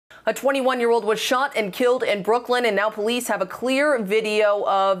A 21-year-old was shot and killed in Brooklyn, and now police have a clear video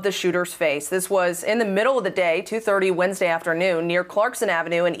of the shooter's face. This was in the middle of the day, 2:30 Wednesday afternoon, near Clarkson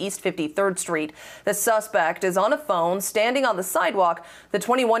Avenue and East 53rd Street. The suspect is on a phone, standing on the sidewalk. The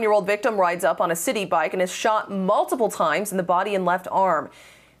 21-year-old victim rides up on a city bike and is shot multiple times in the body and left arm.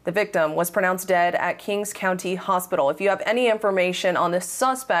 The victim was pronounced dead at Kings County Hospital. If you have any information on the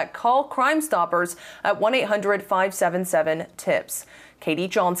suspect, call Crime Stoppers at 1-800-577-TIPS. Katie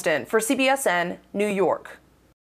Johnston for CBSN, New York.